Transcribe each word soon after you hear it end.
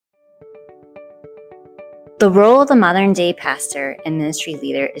The role of the modern-day pastor and ministry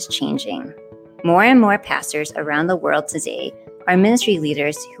leader is changing. More and more pastors around the world today are ministry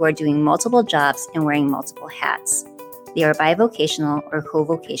leaders who are doing multiple jobs and wearing multiple hats. They are bivocational or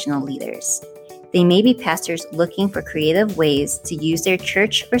co-vocational leaders. They may be pastors looking for creative ways to use their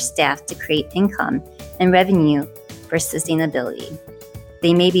church or staff to create income and revenue for sustainability.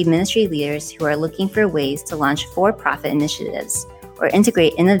 They may be ministry leaders who are looking for ways to launch for-profit initiatives or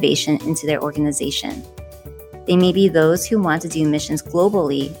integrate innovation into their organization. They may be those who want to do missions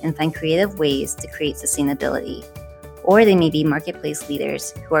globally and find creative ways to create sustainability. Or they may be marketplace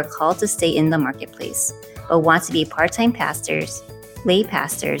leaders who are called to stay in the marketplace, but want to be part-time pastors, lay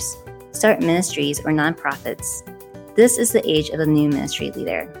pastors, start ministries or nonprofits. This is the age of the new ministry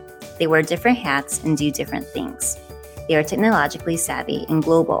leader. They wear different hats and do different things. They are technologically savvy and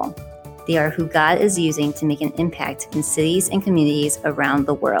global. They are who God is using to make an impact in cities and communities around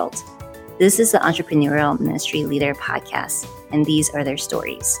the world. This is the Entrepreneurial Ministry Leader Podcast, and these are their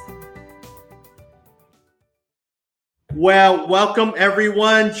stories. Well, welcome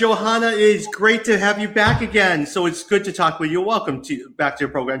everyone. Johanna, it is great to have you back again. So it's good to talk with you. Welcome back to your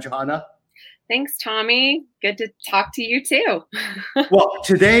program, Johanna. Thanks, Tommy. Good to talk to you too. Well,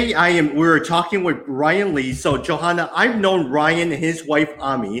 today we're talking with Ryan Lee. So Johanna, I've known Ryan and his wife,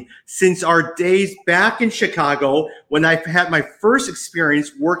 Ami, since our days back in Chicago when I had my first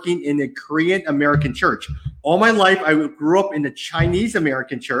experience working in a Korean American church. All my life, I grew up in a Chinese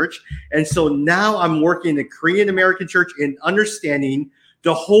American church. And so now I'm working in a Korean American church and understanding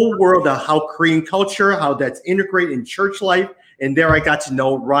the whole world of how Korean culture, how that's integrated in church life. And there I got to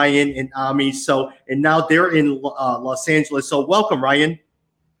know Ryan and Ami. And now they're in Los Angeles. So welcome, Ryan.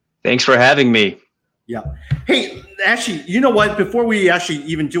 Thanks for having me. Yeah. Hey, actually, you know what? Before we actually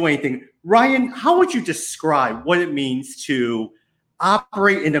even do anything, Ryan, how would you describe what it means to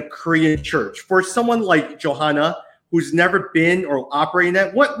operate in a Korean church? For someone like Johanna, who's never been or operating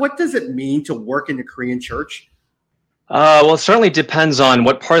that, what does it mean to work in a Korean church? Well, it certainly depends on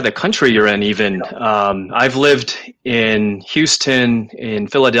what part of the country you're in, even. I've lived in Houston, in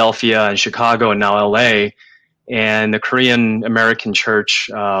Philadelphia, and Chicago, and now LA. And the Korean American church,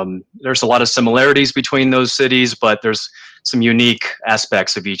 there's a lot of similarities between those cities, but there's some unique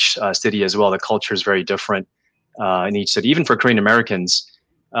aspects of each city as well. The culture is very different in each city, even for Korean Americans.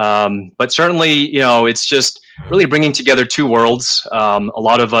 But certainly, it's just really bringing together two worlds. A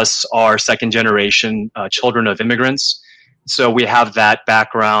lot of us are second generation children of immigrants. So we have that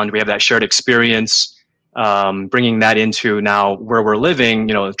background, we have that shared experience, bringing that into now where we're living,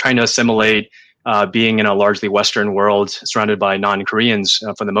 trying to assimilate, being in a largely Western world surrounded by non-Koreans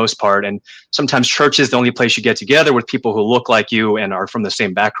for the most part. And sometimes church is the only place you get together with people who look like you and are from the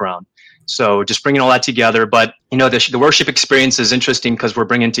same background. So just bringing all that together. But, the worship experience is interesting because we're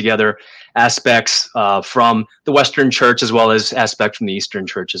bringing together aspects from the Western church as well as aspects from the Eastern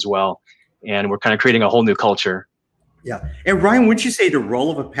church as well. And we're kind of creating a whole new culture. Yeah. And Ryan, wouldn't you say the role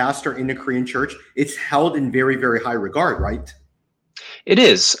of a pastor in the Korean church, it's held in very, very high regard, right? It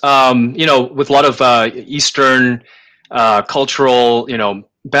is. With a lot of Eastern cultural,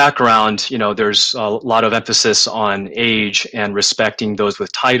 background, there's a lot of emphasis on age and respecting those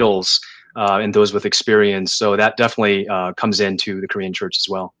with titles and those with experience. So that definitely comes into the Korean church as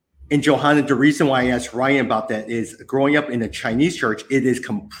well. And Johanna, the reason why I asked Ryan about that is growing up in a Chinese church, it is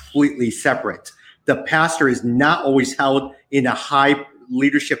completely separate. The pastor is not always held in a high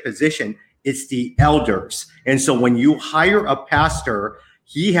leadership position. It's the elders. And so when you hire a pastor,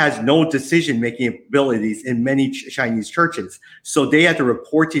 he has no decision-making abilities in many Chinese churches. So they have to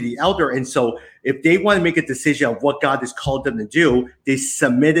report to the elder. And so if they want to make a decision of what God has called them to do, they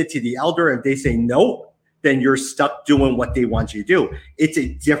submit it to the elder. If they say no, then you're stuck doing what they want you to do. It's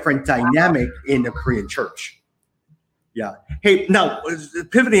a different dynamic in the Korean church. Yeah. Hey, now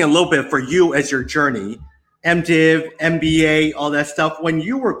pivoting a little bit for you as your journey, MDiv, MBA, all that stuff. When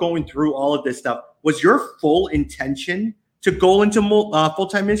you were going through all of this stuff, was your full intention to go into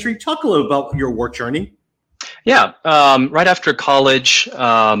full-time ministry? Talk a little about your work journey. Yeah. Right after college,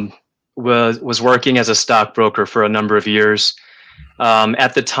 was working as a stockbroker for a number of years.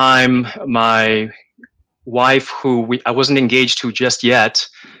 At the time, my wife, who I wasn't engaged to just yet,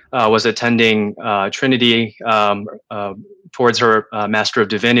 was attending Trinity towards her Master of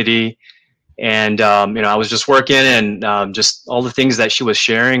Divinity. And, I was just working and just all the things that she was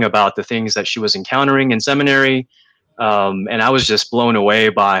sharing about the things that she was encountering in seminary. And I was just blown away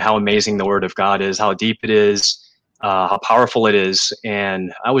by how amazing the Word of God is, how deep it is, how powerful it is.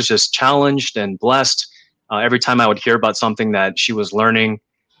 And I was just challenged and blessed every time I would hear about something that she was learning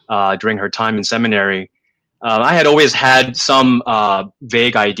during her time in seminary. I had always had some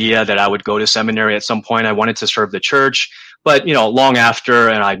vague idea that I would go to seminary at some point. I wanted to serve the church, but long after,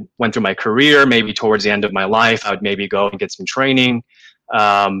 and I went through my career, maybe towards the end of my life, I would maybe go and get some training.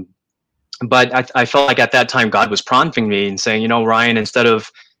 But I felt like at that time, God was prompting me and saying, Ryan, instead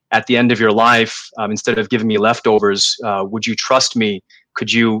of at the end of your life, instead of giving me leftovers, would you trust me?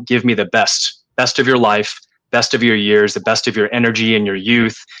 Could you give me the best of your life, best of your years, the best of your energy and your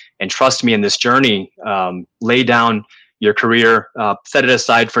youth, and trust me in this journey? Lay down your career, set it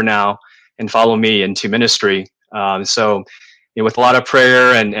aside for now, and follow me into ministry. So with a lot of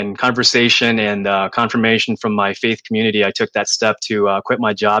prayer and conversation and confirmation from my faith community, I took that step to quit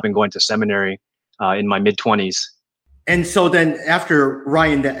my job and go into seminary in my mid-20s. And so then after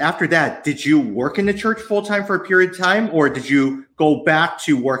that, did you work in the church full time for a period of time, or did you go back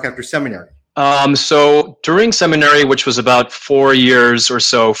to work after seminary? So during seminary, which was about 4 years or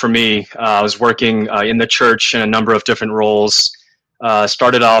so for me, I was working in the church in a number of different roles.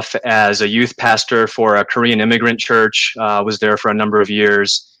 Started off as a youth pastor for a Korean immigrant church, was there for a number of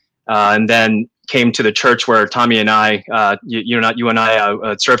years, and then came to the church where Tommy and I, you and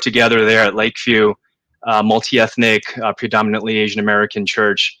I served together there at Lakeview, multi-ethnic, predominantly Asian American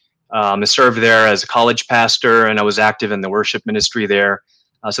church. I served there as a college pastor, and I was active in the worship ministry there.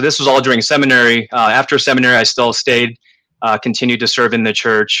 So this was all during seminary. After seminary, I still stayed, continued to serve in the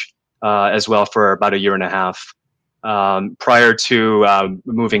church as well for about a year and a half prior to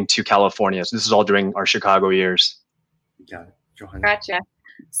moving to California. So this is all during our Chicago years. Got it. Johanna. Gotcha.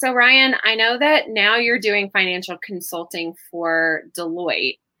 So Ryan, I know that now you're doing financial consulting for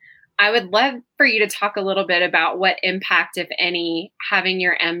Deloitte. I would love for you to talk a little bit about what impact, if any, having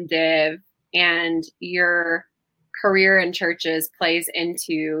your MDiv and your career in churches plays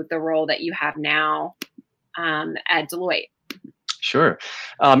into the role that you have now at Deloitte. Sure.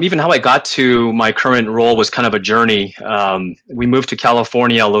 Even how I got to my current role was kind of a journey. We moved to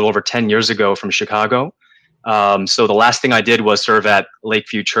California a little over 10 years ago from Chicago. So the last thing I did was serve at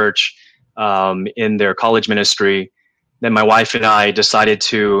Lakeview Church in their college ministry. Then my wife and I decided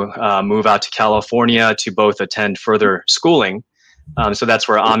to move out to California to both attend further schooling. So that's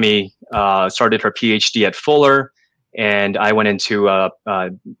where Ami started her PhD at Fuller, and I went into a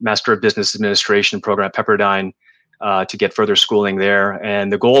Master of Business Administration program at Pepperdine to get further schooling there.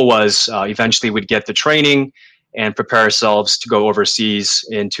 And the goal was eventually we'd get the training and prepare ourselves to go overseas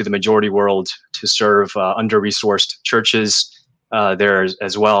into the majority world to serve under-resourced churches there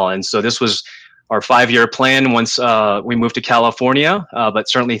as well. And so this was our 5-year plan once we moved to California, but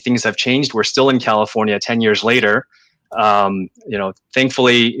certainly things have changed. We're still in California 10 years later.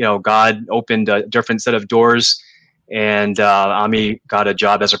 Thankfully, God opened a different set of doors, and Ami got a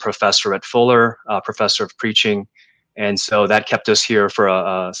job as a professor at Fuller, professor of preaching. And so that kept us here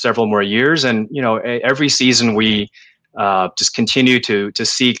for several more years. And, every season we just continue to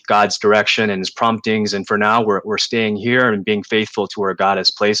seek God's direction and his promptings. And for now, we're staying here and being faithful to where God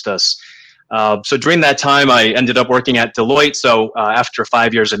has placed us. So during that time, I ended up working at Deloitte. So after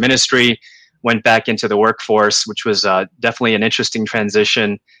 5 years of ministry, went back into the workforce, which was definitely an interesting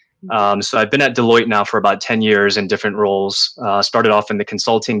transition. So I've been at Deloitte now for about 10 years in different roles. Started off in the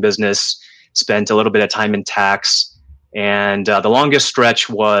consulting business, spent a little bit of time in tax. And the longest stretch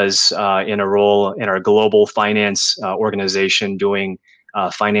was in a role in our global finance organization doing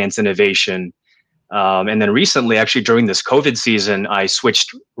finance innovation. And then recently, actually during this COVID season, I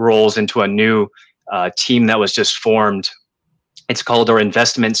switched roles into a new team that was just formed. It's called our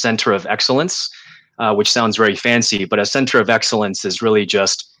Investment Center of Excellence, which sounds very fancy, but a center of excellence is really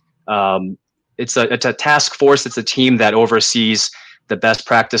just, it's a task force. It's a team that oversees the best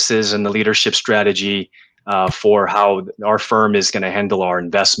practices and the leadership strategy for how our firm is going to handle our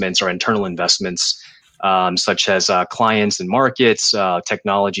investments, our internal investments, such as clients and markets,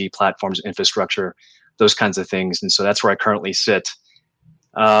 technology, platforms, infrastructure, those kinds of things. And so that's where I currently sit.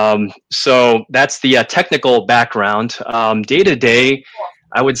 So that's the technical background. Day to day,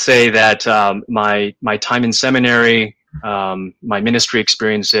 I would say that my time in seminary, my ministry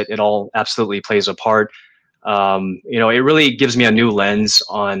experience, it all absolutely plays a part. It really gives me a new lens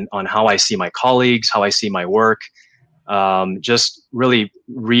on how I see my colleagues, how I see my work. Just really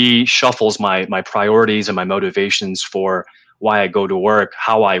reshuffles my priorities and my motivations for why I go to work,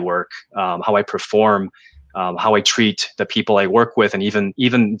 how I work, how I perform, how I treat the people I work with, and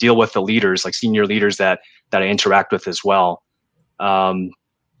even deal with the leaders, like senior leaders that I interact with as well.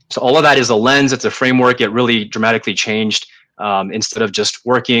 So all of that is a lens. It's a framework. It really dramatically changed. Instead of just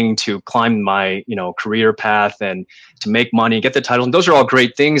working to climb my, career path and to make money, get the title. And those are all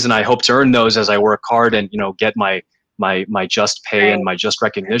great things. And I hope to earn those as I work hard and, get my just pay and my just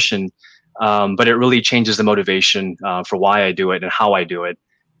recognition. but it really changes the motivation for why I do it and how I do it.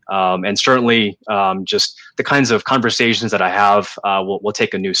 And certainly just the kinds of conversations that I have will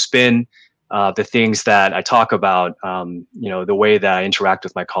take a new spin. The things that I talk about, the way that I interact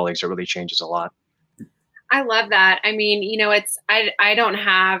with my colleagues, it really changes a lot. I love that. I mean, I don't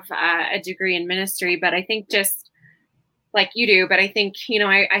have a degree in ministry, but I think just like you do, but I think,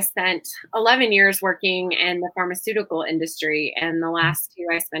 I spent 11 years working in the pharmaceutical industry, and the last 2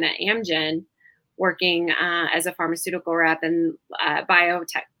 I spent at Amgen working as a pharmaceutical rep and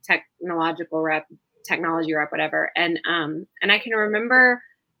technological rep, technology rep, whatever. And I can remember,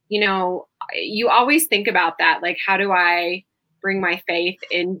 you always think about that, like, how do I bring my faith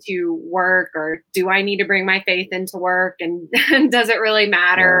into work, or do I need to bring my faith into work, and does it really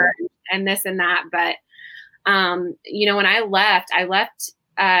matter, and this and that. But, when I left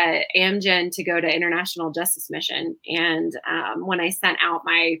Amgen to go to International Justice Mission. And when I sent out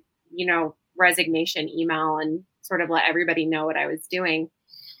my, resignation email and sort of let everybody know what I was doing,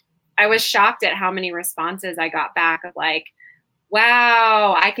 I was shocked at how many responses I got back of like,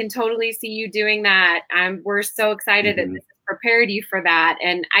 wow, I can totally see you doing that. We're so excited that this has prepared you for that.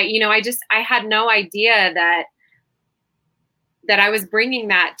 And I had no idea that I was bringing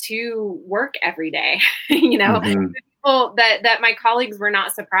that to work every day, people that my colleagues were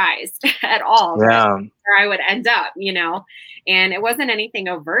not surprised at all where I would end up, and it wasn't anything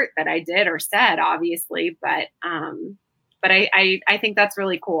overt that I did or said, obviously, but I think that's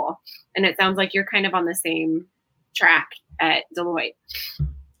really cool. And it sounds like you're kind of on the same track at Deloitte.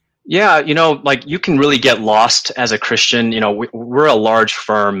 Yeah, like you can really get lost as a Christian. We're a large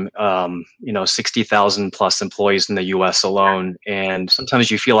firm, 60,000 plus employees in the US alone. And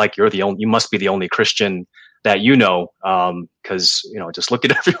sometimes you feel like you must be the only Christian that because, just look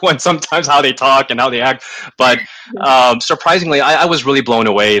at everyone sometimes, how they talk and how they act. But surprisingly, I was really blown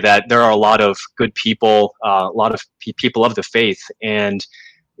away that there are a lot of good people, a lot of people of the faith. And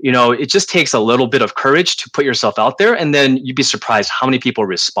it just takes a little bit of courage to put yourself out there, and then you'd be surprised how many people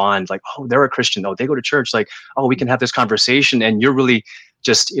respond like, oh, they're a Christian. Oh, they go to church. Like, oh, we can have this conversation. And you're really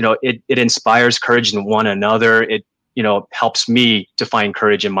just, it inspires courage in one another. It, helps me to find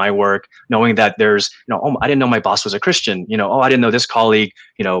courage in my work, knowing that there's, oh, I didn't know my boss was a Christian. Oh, I didn't know this colleague,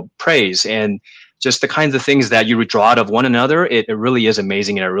 prays. And just the kinds of things that you draw out of one another, it really is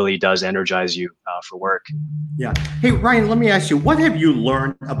amazing, and it really does energize you for work. Yeah. Hey, Ryan, let me ask you, what have you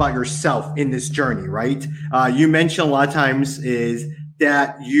learned about yourself in this journey, right? You mentioned a lot of times is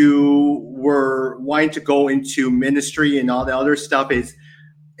that you were wanting to go into ministry and all the other stuff. Is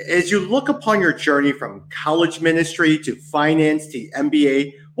as you look upon your journey from college ministry to finance to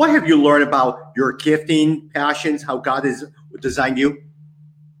MBA, what have you learned about your gifting, passions, how God has designed you?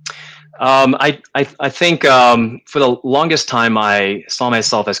 I think for the longest time, I saw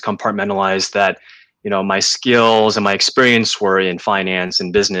myself as compartmentalized, that, my skills and my experience were in finance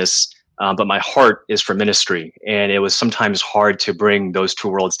and business, but my heart is for ministry. And it was sometimes hard to bring those two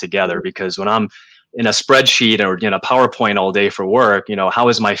worlds together, because when I'm in a spreadsheet or a PowerPoint all day for work, how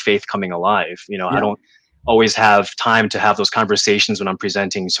is my faith coming alive? I don't always have time to have those conversations when I'm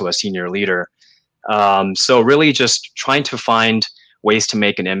presenting to a senior leader. So really just trying to find ways to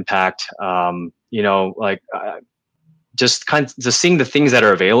make an impact, just seeing the things that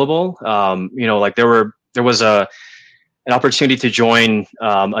are available. Like there was an opportunity to join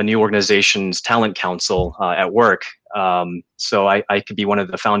a new organization's talent council at work. So I could be one of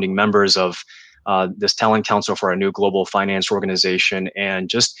the founding members of this talent council for a new global finance organization, and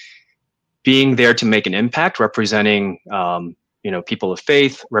just being there to make an impact, representing people of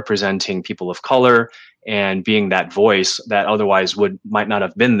faith, representing people of color, and being that voice that otherwise might not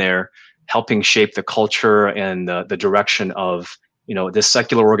have been there, helping shape the culture and the direction of this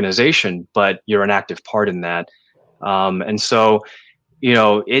secular organization, but you're an active part in that. And so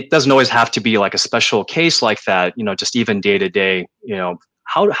it doesn't always have to be like a special case like that, just even day to day,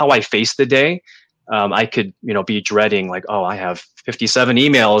 how I face the day. I could, be dreading like, oh, I have 57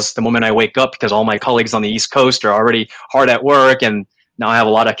 emails the moment I wake up, because all my colleagues on the East Coast are already hard at work, and now I have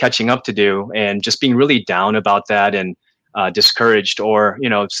a lot of catching up to do, and just being really down about that and discouraged, or,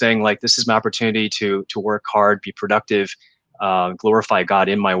 saying like, this is my opportunity to work hard, be productive, glorify God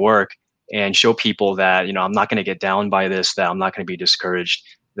in my work, and show people that, I'm not going to get down by this, that I'm not going to be discouraged,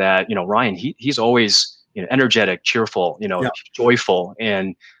 that, Ryan, he's always energetic, cheerful, joyful,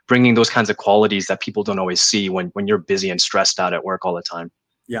 and bringing those kinds of qualities that people don't always see when you're busy and stressed out at work all the time.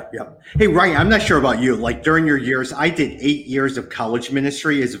 Yeah. Hey, Ryan, I'm not sure about you. Like during your years, I did 8 years of college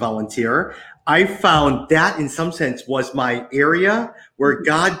ministry as a volunteer. I found that in some sense was my area where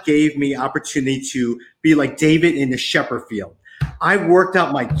God gave me opportunity to be like David in the shepherd field. I worked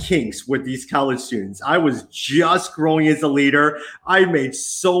out my kinks with these college students. I was just growing as a leader. I made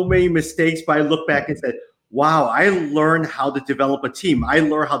so many mistakes, but I look back and said, wow, I learned how to develop a team. I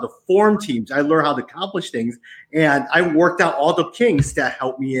learned how to form teams. I learned how to accomplish things. And I worked out all the kinks that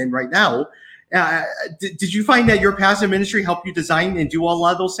help me in right now. Did you find that your pastor ministry helped you design and do a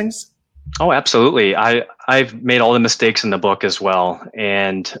lot of those things? Oh, absolutely. I've made all the mistakes in the book as well.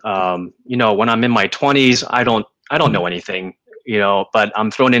 And, when I'm in my 20s, I don't know anything, but I'm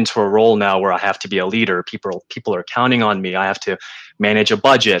thrown into a role now where I have to be a leader. People are counting on me. I have to manage a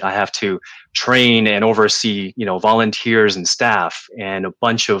budget. I have to train and oversee, volunteers and staff and a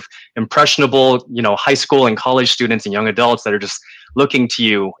bunch of impressionable, high school and college students and young adults that are just looking to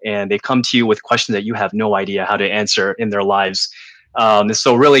you, and they come to you with questions that you have no idea how to answer in their lives.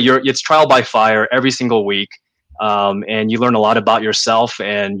 So really it's trial by fire every single week. And you learn a lot about yourself,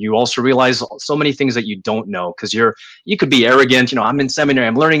 and you also realize so many things that you don't know, because you could be arrogant. I'm in seminary,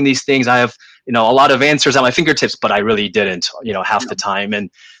 I'm learning these things. I have, a lot of answers at my fingertips, but I really didn't, half the time. And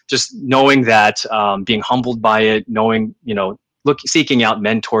just knowing that, being humbled by it, knowing, seeking out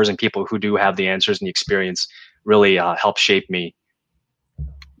mentors and people who do have the answers and the experience really helped shape me.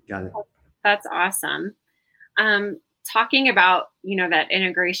 Got it. That's awesome. Talking about, that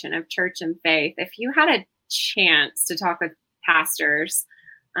integration of church and faith, if you had a chance to talk with pastors,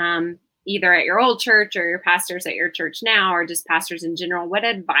 either at your old church or your pastors at your church now, or just pastors in general, what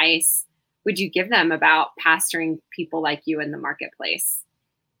advice would you give them about pastoring people like you in the marketplace?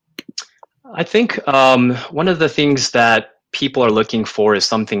 I think one of the things that people are looking for is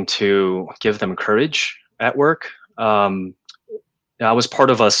something to give them courage at work. I was part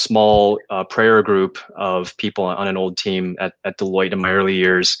of a small prayer group of people on an old team at Deloitte in my early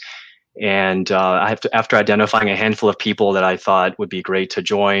years. And after identifying a handful of people that I thought would be great to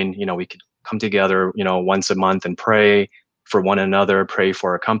join, we could come together, once a month and pray for one another, pray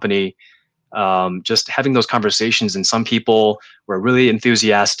for our company. Just having those conversations, and some people were really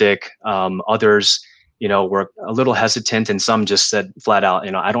enthusiastic. Others, were a little hesitant, and some just said flat out,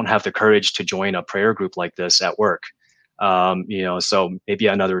 I don't have the courage to join a prayer group like this at work. So maybe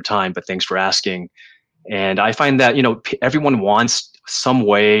another time, but thanks for asking. And I find that, everyone wants some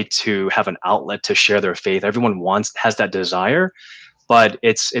way to have an outlet to share their faith. Everyone has that desire, but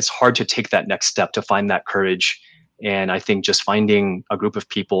it's hard to take that next step, to find that courage. And I think just finding a group of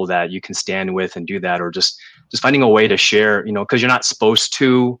people that you can stand with and do that, or just finding a way to share, because you're not supposed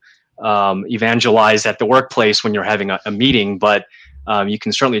to evangelize at the workplace when you're having a meeting, but you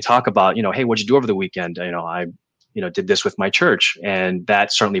can certainly talk about, hey, what'd you do over the weekend? I did this with my church, and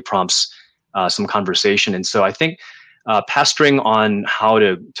that certainly prompts some conversation. And so I think pastoring on how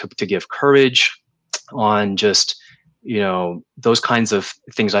to give courage, on just, those kinds of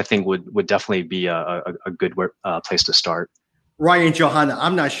things, I think would definitely be a good place to start. Ryan, Johanna,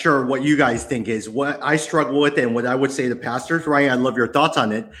 I'm not sure what you guys think is what I struggle with, and what I would say to pastors. Ryan, I'd love your thoughts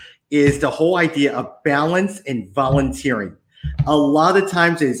on it, is the whole idea of balance and volunteering. A lot of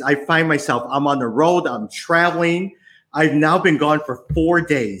times I find myself, I'm on the road, I'm traveling. I've now been gone for 4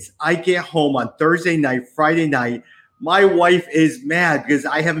 days. I get home on Thursday night, Friday night. My wife is mad because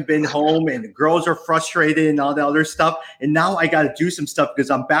I haven't been home, and the girls are frustrated and all the other stuff. And now I got to do some stuff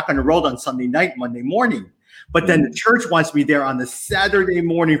because I'm back on the road on Sunday night, Monday morning. But then the church wants me there on the Saturday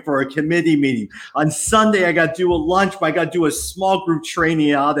morning for a committee meeting. On Sunday, I got to do a lunch, but I got to do a small group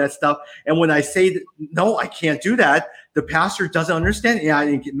training and all that stuff. And when I say, no, I can't do that, the pastor doesn't understand.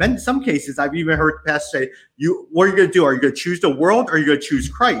 And in some cases, I've even heard the pastor say, what are you going to do? Are you going to choose the world, or are you going to choose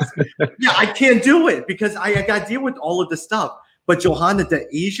Christ? Yeah, I can't do it because I got to deal with all of the stuff. But Johanna,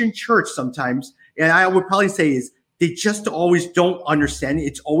 the Asian church sometimes, and I would probably say is, they just always don't understand it.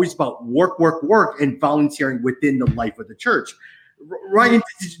 It's always about work, and volunteering within the life of the church. Ryan,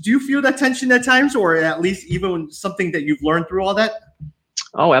 do you feel that tension at times, or at least even something that you've learned through all that?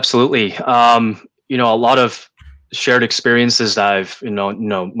 Oh, absolutely. A lot of shared experiences I've,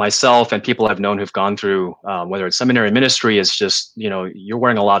 myself and people I've known who've gone through, whether it's seminary ministry, is just, you're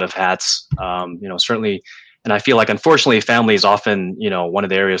wearing a lot of hats, certainly. And I feel like, unfortunately, family is often, one of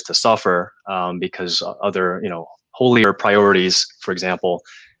the areas to suffer because other, holier priorities, for example,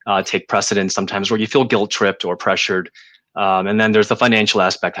 take precedence sometimes, where you feel guilt tripped or pressured. And then there's the financial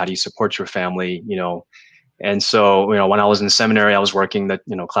aspect. How do you support your family? And so, when I was in seminary, I was working the,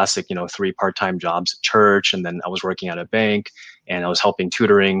 classic, 3 part-time jobs at church. And then I was working at a bank, and I was helping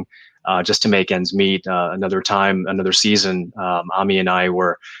tutoring just to make ends meet. Another season, Ami and I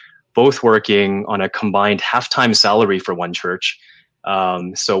were both working on a combined half-time salary for one church.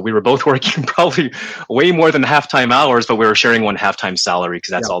 So we were both working probably way more than half-time hours, but we were sharing one half-time salary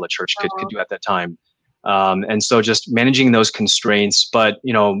because that's all the church could do at that time. And so just managing those constraints, but,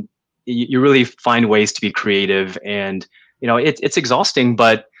 you really find ways to be creative, and, it's exhausting,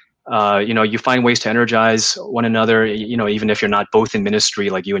 but, you find ways to energize one another, even if you're not both in ministry,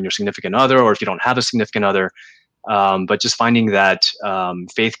 like you and your significant other, or if you don't have a significant other, but just finding that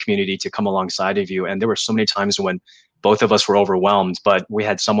faith community to come alongside of you. And there were so many times when both of us were overwhelmed, but we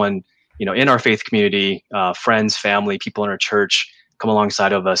had someone, in our faith community, friends, family, people in our church, come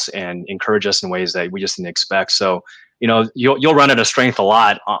alongside of us and encourage us in ways that we just didn't expect. So, you'll run out of strength a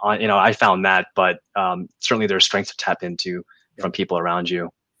lot. I found that, but certainly there's strength to tap into from people around you.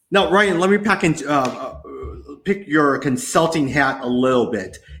 Now, Ryan, let me pick your consulting hat a little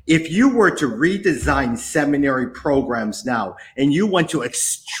bit. If you were to redesign seminary programs now, and you went to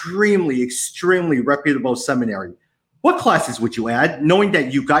extremely, extremely reputable seminary, what classes would you add, knowing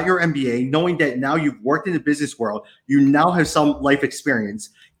that you got your MBA, knowing that now you've worked in the business world, you now have some life experience?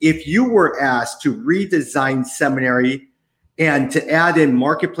 If you were asked to redesign seminary and to add in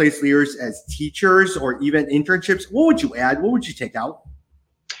marketplace leaders as teachers or even internships, what would you add? What would you take out?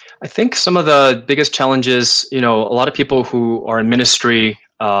 I think some of the biggest challenges, a lot of people who are in ministry,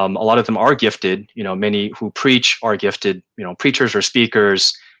 a lot of them are gifted. Many who preach are gifted, preachers or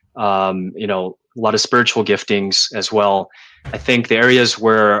speakers, a lot of spiritual giftings as well. I think the areas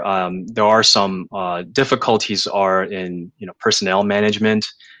where there are some difficulties are in, personnel management,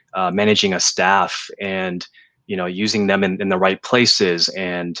 managing a staff, and, using them in the right places,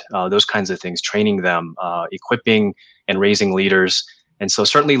 and those kinds of things, training them, equipping and raising leaders. And so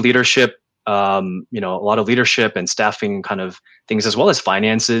certainly leadership, a lot of leadership and staffing kind of things, as well as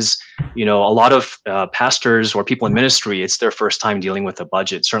finances. A lot of pastors or people in ministry, it's their first time dealing with a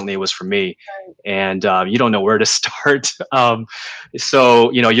budget. Certainly it was for me. And you don't know where to start.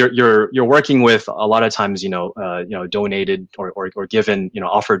 So, you're working with a lot of times, donated or given,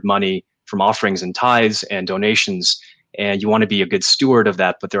 offered money from offerings and tithes and donations. And you want to be a good steward of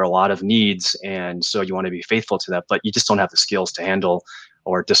that, but there are a lot of needs. And so you want to be faithful to that, but you just don't have the skills to handle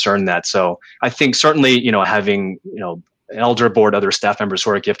or discern that. So I think certainly, having, an elder board, other staff members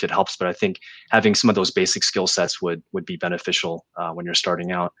who are gifted helps, but I think having some of those basic skill sets would be beneficial when you're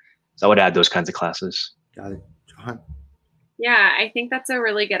starting out. So I would add those kinds of classes. Got it. Johan? Yeah, I think that's a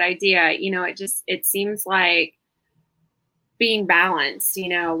really good idea. It seems like being balanced.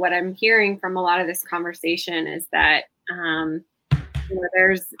 What I'm hearing from a lot of this conversation is that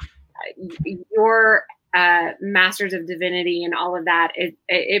there's your Masters of Divinity and all of that.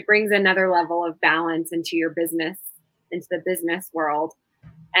 It brings another level of balance into your business, into the business world,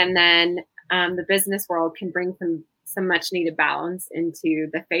 and then the business world can bring some much needed balance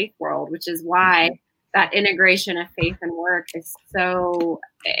into the faith world, which is why that integration of faith and work is so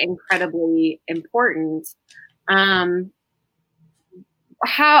incredibly important.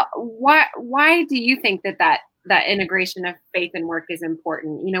 Why do you think that integration of faith and work is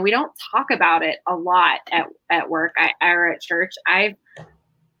important? We don't talk about it a lot at work or at church. I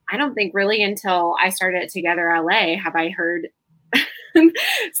don't think really until I started Together LA have I heard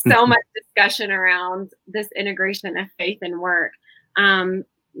so much discussion around this integration of faith and work.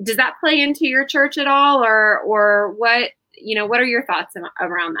 Does that play into your church at all, or what? What are your thoughts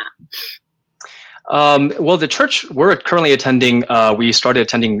around that? Well, the church we're currently attending, we started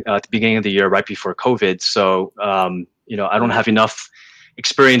attending at the beginning of the year, right before COVID. So, I don't have enough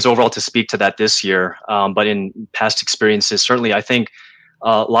experience overall to speak to that this year. But in past experiences, certainly, I think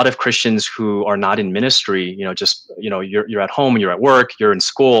a lot of Christians who are not in ministry, you're at home, you're at work, you're in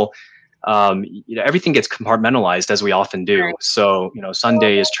school, everything gets compartmentalized, as we often do. Right. So,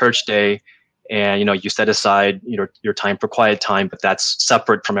 Sunday is church day. And, you set aside your time for quiet time, but that's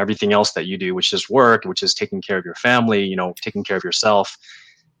separate from everything else that you do, which is work, which is taking care of your family, taking care of yourself.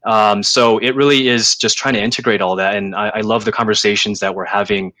 So it really is just trying to integrate all that. And I love the conversations that we're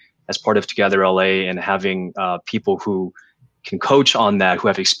having as part of Together LA, and having people who can coach on that, who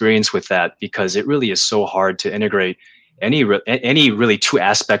have experience with that, because it really is so hard to integrate any really two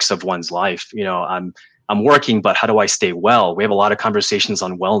aspects of one's life. I'm working, but how do I stay well? We have a lot of conversations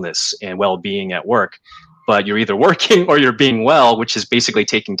on wellness and well-being at work, but you're either working or you're being well, which is basically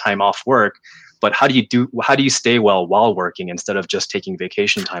taking time off work. But how do you stay well while working instead of just taking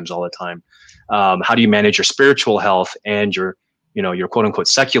vacation times all the time? How do you manage your spiritual health and your quote unquote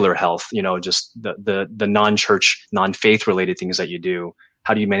secular health? Just the non-church, non-faith related things that you do.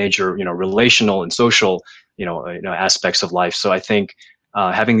 How do you manage your relational and social aspects of life? So I think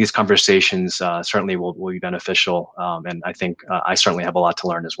having these conversations certainly will be beneficial, and I think I certainly have a lot to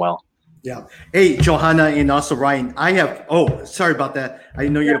learn as well. Yeah. Hey, Johanna, and also Ryan, sorry about that. I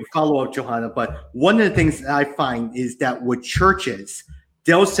know you have a follow-up, Johanna, but one of the things that I find is that with churches,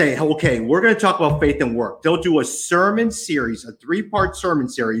 they'll say, okay, we're going to talk about faith and work. They'll do a sermon series, a 3-part sermon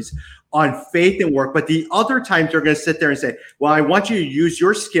series on faith and work. But the other times they're going to sit there and say, well, I want you to use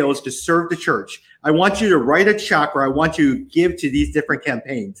your skills to serve the church. I want you to write a check, or I want you to give to these different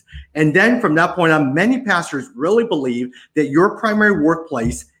campaigns. And then from that point on, many pastors really believe that your primary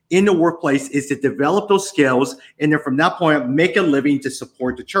workplace in the workplace is to develop those skills, and then from that point on, make a living to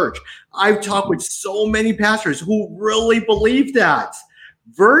support the church. I've talked with so many pastors who really believe that.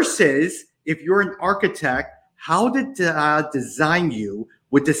 Versus if you're an architect, how did design you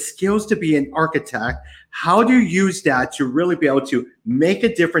with the skills to be an architect? How do you use that to really be able to make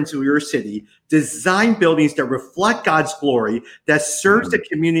a difference in your city, design buildings that reflect God's glory, that serves the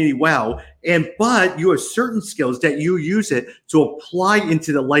community well, but you have certain skills that you use it to apply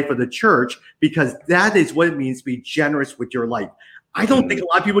into the life of the church, because that is what it means to be generous with your life. I don't think a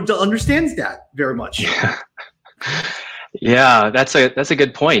lot of people understand that very much. Yeah, that's a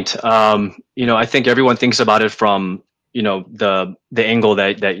good point. I think everyone thinks about it from the angle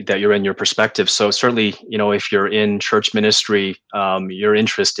that you're in, your perspective. So certainly, if you're in church ministry, your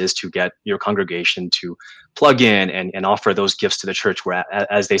interest is to get your congregation to plug in and offer those gifts to the church,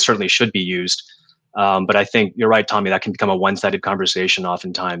 as they certainly should be used. But I think you're right, Tommy, that can become a one-sided conversation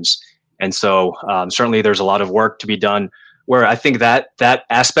oftentimes. And so certainly there's a lot of work to be done, where I think that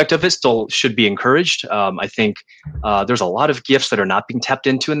aspect of it still should be encouraged. I think there's a lot of gifts that are not being tapped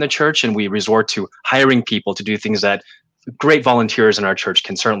into in the church, and we resort to hiring people to do things that great volunteers in our church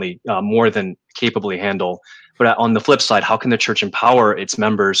can certainly more than capably handle. But on the flip side, how can the church empower its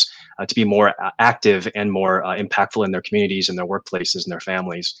members to be more active and more impactful in their communities and their workplaces and their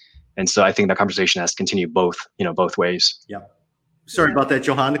families? And so I think that conversation has to continue both ways. Yeah. Sorry about that,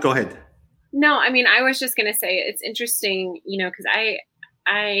 Johanna. Go ahead. No, I mean, I was just going to say it's interesting, because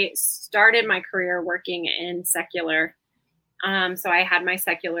I started my career working in secular. So I had my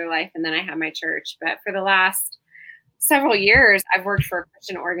secular life, and then I had my church. But for the last several years, I've worked for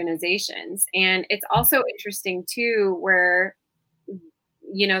Christian organizations. And it's also interesting, too, where,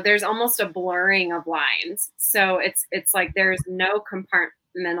 there's almost a blurring of lines. So it's like there's no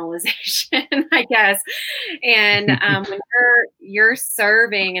compartmentalization, I guess. And when you're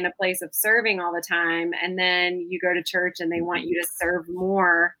serving in a place of serving all the time, and then you go to church and they want you to serve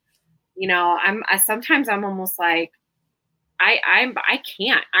more, sometimes I'm almost like, I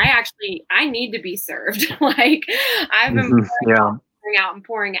can't. I need to be served. Like I've been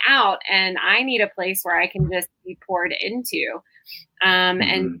pouring out, and I need a place where I can just be poured into.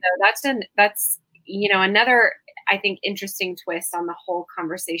 And so that's another, I think, interesting twist on the whole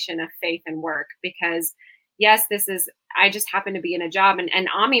conversation of faith and work, because yes, I just happen to be in a job, and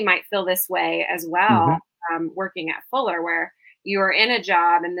Ami might feel this way as well, working at Fuller, where you are in a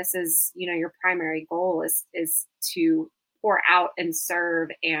job and this is, your primary goal is to pour out and serve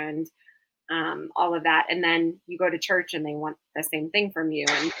and all of that. And then you go to church and they want the same thing from you.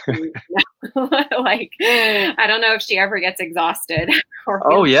 And like, I don't know if she ever gets exhausted.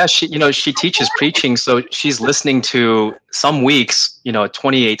 Oh yeah. She teaches preaching. So she's listening to some weeks,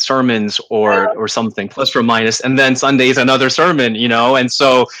 28 sermons or something, plus or minus. And then Sunday's another sermon, and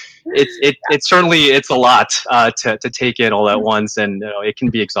so it's certainly a lot to take in all at once, and it can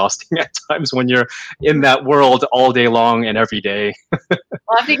be exhausting at times when you're in that world all day long and every day.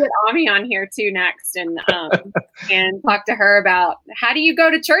 I'll have to get Ami on here too next, and talk to her about how do you go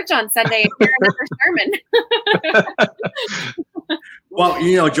to church on Sunday and hear another sermon.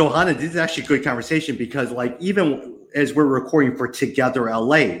 Well, Johanna, this is actually a good conversation, because like even as we're recording for Together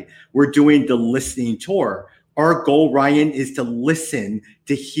LA, we're doing the listening tour. Our goal, Ryan, is to listen,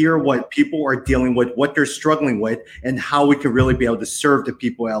 to hear what people are dealing with, what they're struggling with, and how we can really be able to serve the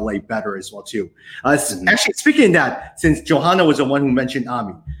people in LA better as well, too. Actually, speaking of that, since Johanna was the one who mentioned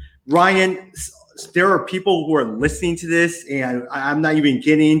Ami, Ryan, there are people who are listening to this, and I'm not even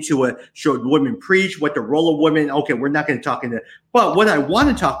getting into a show women preach, what the role of women. Okay, we're not going to talk into it. But what I want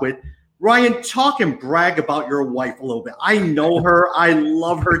to talk with, Ryan, talk and brag about your wife a little bit. I know her. I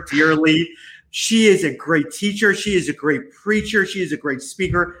love her dearly. She is a great teacher. She is a great preacher. She is a great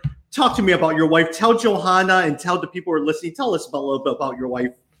speaker. Talk to me about your wife. Tell Johanna and tell the people who are listening. Tell us a little bit about your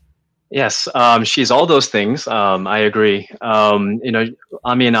wife. Yes, she's all those things. I agree.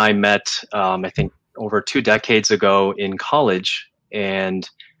 Ami and I met, I think, over 2 decades ago in college, and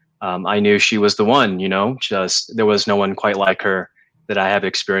I knew she was the one. Just there was no one quite like her that I have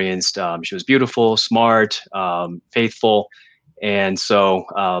experienced. She was beautiful, smart, faithful. And so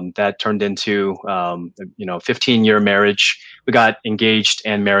that turned into, 15-year marriage. We got engaged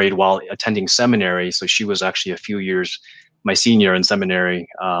and married while attending seminary. So she was actually a few years my senior in seminary,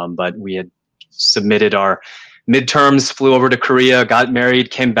 but we had submitted our midterms, flew over to Korea, got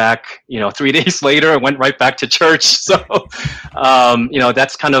married, came back, 3 days later, and went right back to church. So,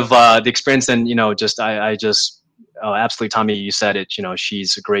 that's kind of the experience. And, absolutely, Tommy, you said it,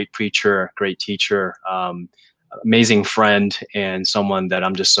 she's a great preacher, great teacher, amazing friend, and someone that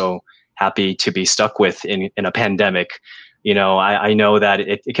I'm just so happy to be stuck with in a pandemic. I know that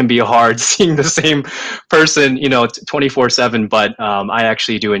it can be hard seeing the same person, 24/7, but I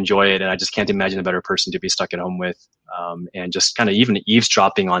actually do enjoy it. And I just can't imagine a better person to be stuck at home with, and just kind of even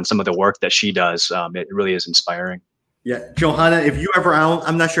eavesdropping on some of the work that she does. It really is inspiring. Yeah. Johanna,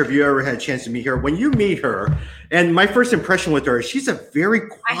 I'm not sure if you ever had a chance to meet her. When you meet her, and my first impression with her, she's a very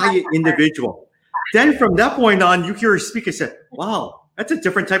quiet individual. Then from that point on, you hear her speak and say, wow, that's a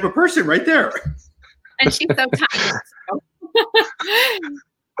different type of person right there. And she's so tiny.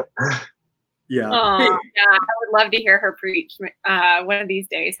 Yeah. Oh, yeah. I would love to hear her preach one of these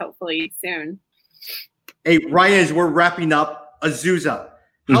days, hopefully soon. Hey, Ryan, as we're wrapping up, Azusa.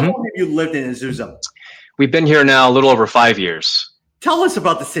 How long have you lived in Azusa? We've been here now a little over 5 years. Tell us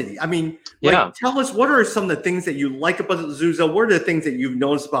about the city. I mean, tell us, what are some of the things that you like about Azusa? What are the things that you've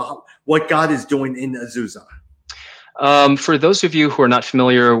noticed about what God is doing in Azusa? For those of you who are not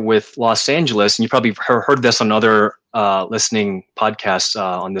familiar with Los Angeles, and you probably heard this on other listening podcasts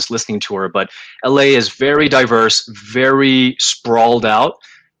on this listening tour, but LA is very diverse, very sprawled out,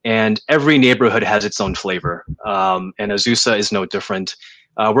 and every neighborhood has its own flavor. And Azusa is no different.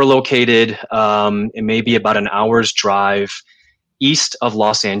 We're located it may be about an hour's drive east of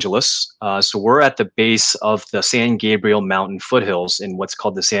Los Angeles. So we're at the base of the San Gabriel Mountain foothills in what's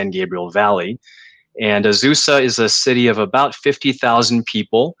called the San Gabriel Valley. And Azusa is a city of about 50,000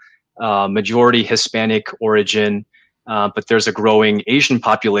 people, majority Hispanic origin, but there's a growing Asian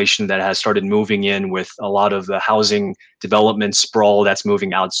population that has started moving in with a lot of the housing development sprawl that's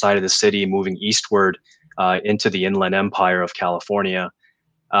moving outside of the city, moving eastward into the Inland Empire of California.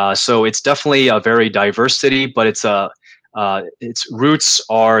 So it's definitely a very diverse city, but its roots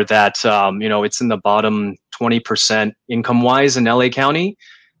are that, it's in the bottom 20% income-wise in LA County.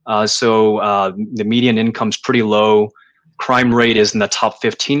 So the median income's pretty low. Crime rate is in the top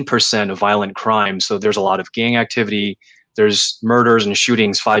 15% of violent crime. So there's a lot of gang activity. There's murders and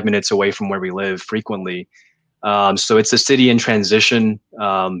shootings 5 minutes away from where we live frequently. So it's a city in transition,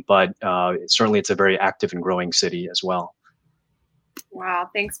 but certainly it's a very active and growing city as well. Wow,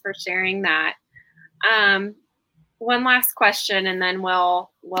 thanks for sharing that. One last question, and then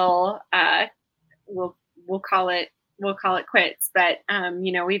we'll call it quits. But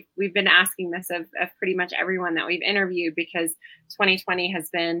we've been asking this of pretty much everyone that we've interviewed, because 2020 has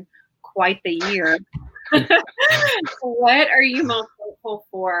been quite the year. What are you most hopeful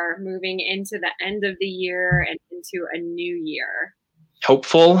for moving into the end of the year and into a new year?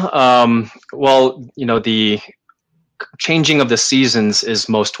 Hopeful? Well, the changing of the seasons is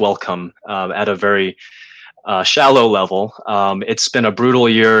most welcome at a very shallow level. It's been a brutal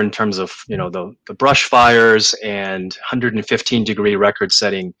year in terms of, the brush fires and 115-degree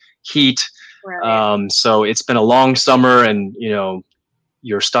record-setting heat. Right. So it's been a long summer, and,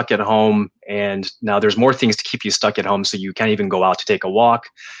 you're stuck at home, and now there's more things to keep you stuck at home, so you can't even go out to take a walk.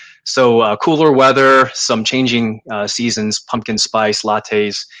 So cooler weather, some changing seasons, pumpkin spice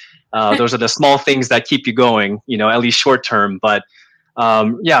lattes. Those are the small things that keep you going, at least short term. But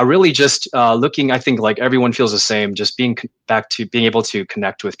really just looking, I think like everyone feels the same, just being back to being able to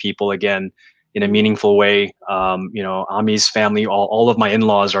connect with people again in a meaningful way. Ami's family, all of my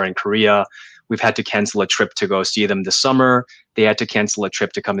in-laws are in Korea. We've had to cancel a trip to go see them this summer. They had to cancel a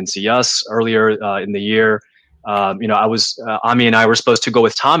trip to come and see us earlier in the year. Ami and I were supposed to go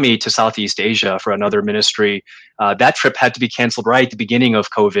with Tommy to Southeast Asia for another ministry. That trip had to be canceled right at the beginning of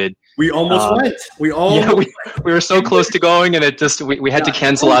COVID. We almost went. We were so close to going, and it just we had to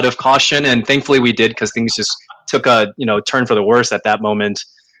cancel out of caution, and thankfully we did, because things just took a turn for the worse at that moment.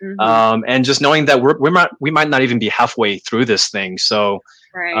 Mm-hmm. And just knowing that we might not even be halfway through this thing, so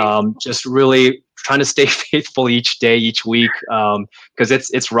right. Just really trying to stay faithful each day, each week, because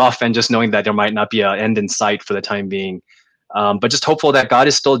it's rough, and just knowing that there might not be an end in sight for the time being. But just hopeful that God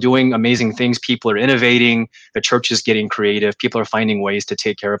is still doing amazing things. People are innovating. The church is getting creative. People are finding ways to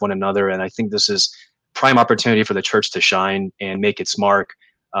take care of one another. And I think this is prime opportunity for the church to shine and make its mark,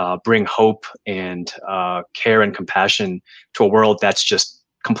 bring hope and care and compassion to a world that's just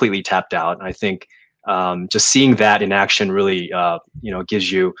completely tapped out. And I think just seeing that in action really,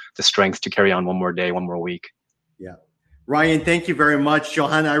 gives you the strength to carry on one more day, one more week. Yeah. Ryan, thank you very much.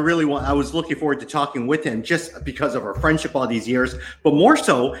 Johanna, I was looking forward to talking with him just because of our friendship all these years, but more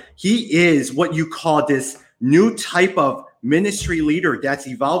so, he is what you call this new type of ministry leader that's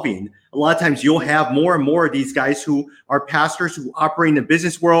evolving, a lot of times you'll have more and more of these guys who are pastors who operate in the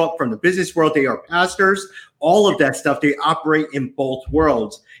business world. From the business world, they are pastors. All of that stuff, they operate in both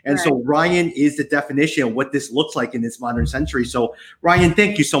worlds. And so Ryan is the definition of what this looks like in this modern century. So Ryan,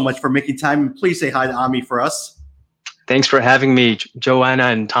 thank you so much for making time. And please say hi to Ami for us. Thanks for having me, Joanna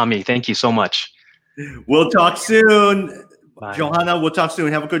and Tommy. Thank you so much. We'll talk soon. Bye. Johanna, we'll talk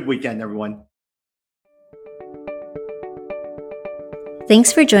soon. Have a good weekend, everyone.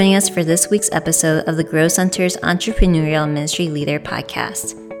 Thanks for joining us for this week's episode of the Grow Center's Entrepreneurial Ministry Leader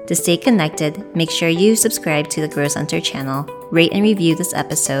Podcast. To stay connected, make sure you subscribe to the Grow Center channel, rate and review this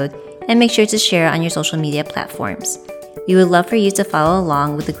episode, and make sure to share on your social media platforms. We would love for you to follow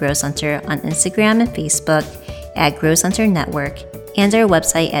along with the Grow Center on Instagram and Facebook at Grow Center Network and our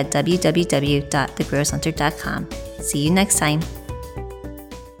website at www.thegrowcenter.com. See you next time.